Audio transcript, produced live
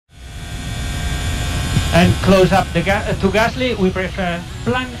And close up to Gasly, we prefer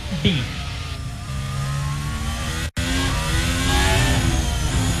plan B.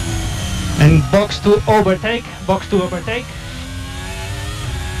 And box to overtake,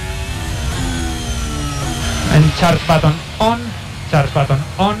 and charge button on,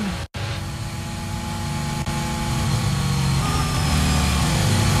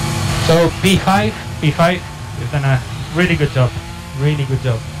 So P5, you've done a really good job,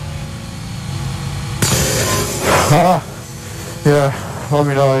 Yeah, I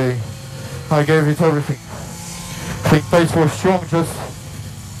mean, I gave it everything. I think pace was strong, just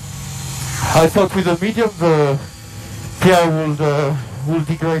I thought with the medium the PI would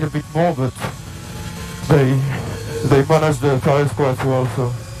degrade a bit more, but they managed the tires quite well,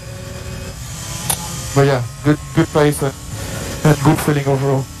 so. But yeah, good pace and good feeling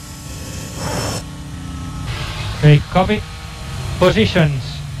overall. Okay, copy. Positions: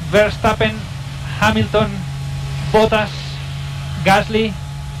 Verstappen, Hamilton, Bottas, Gasly,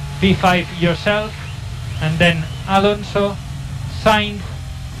 P5 yourself, and then Alonso, Sainz,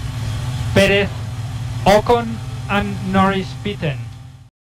 Perez, Ocon, and Norris P10.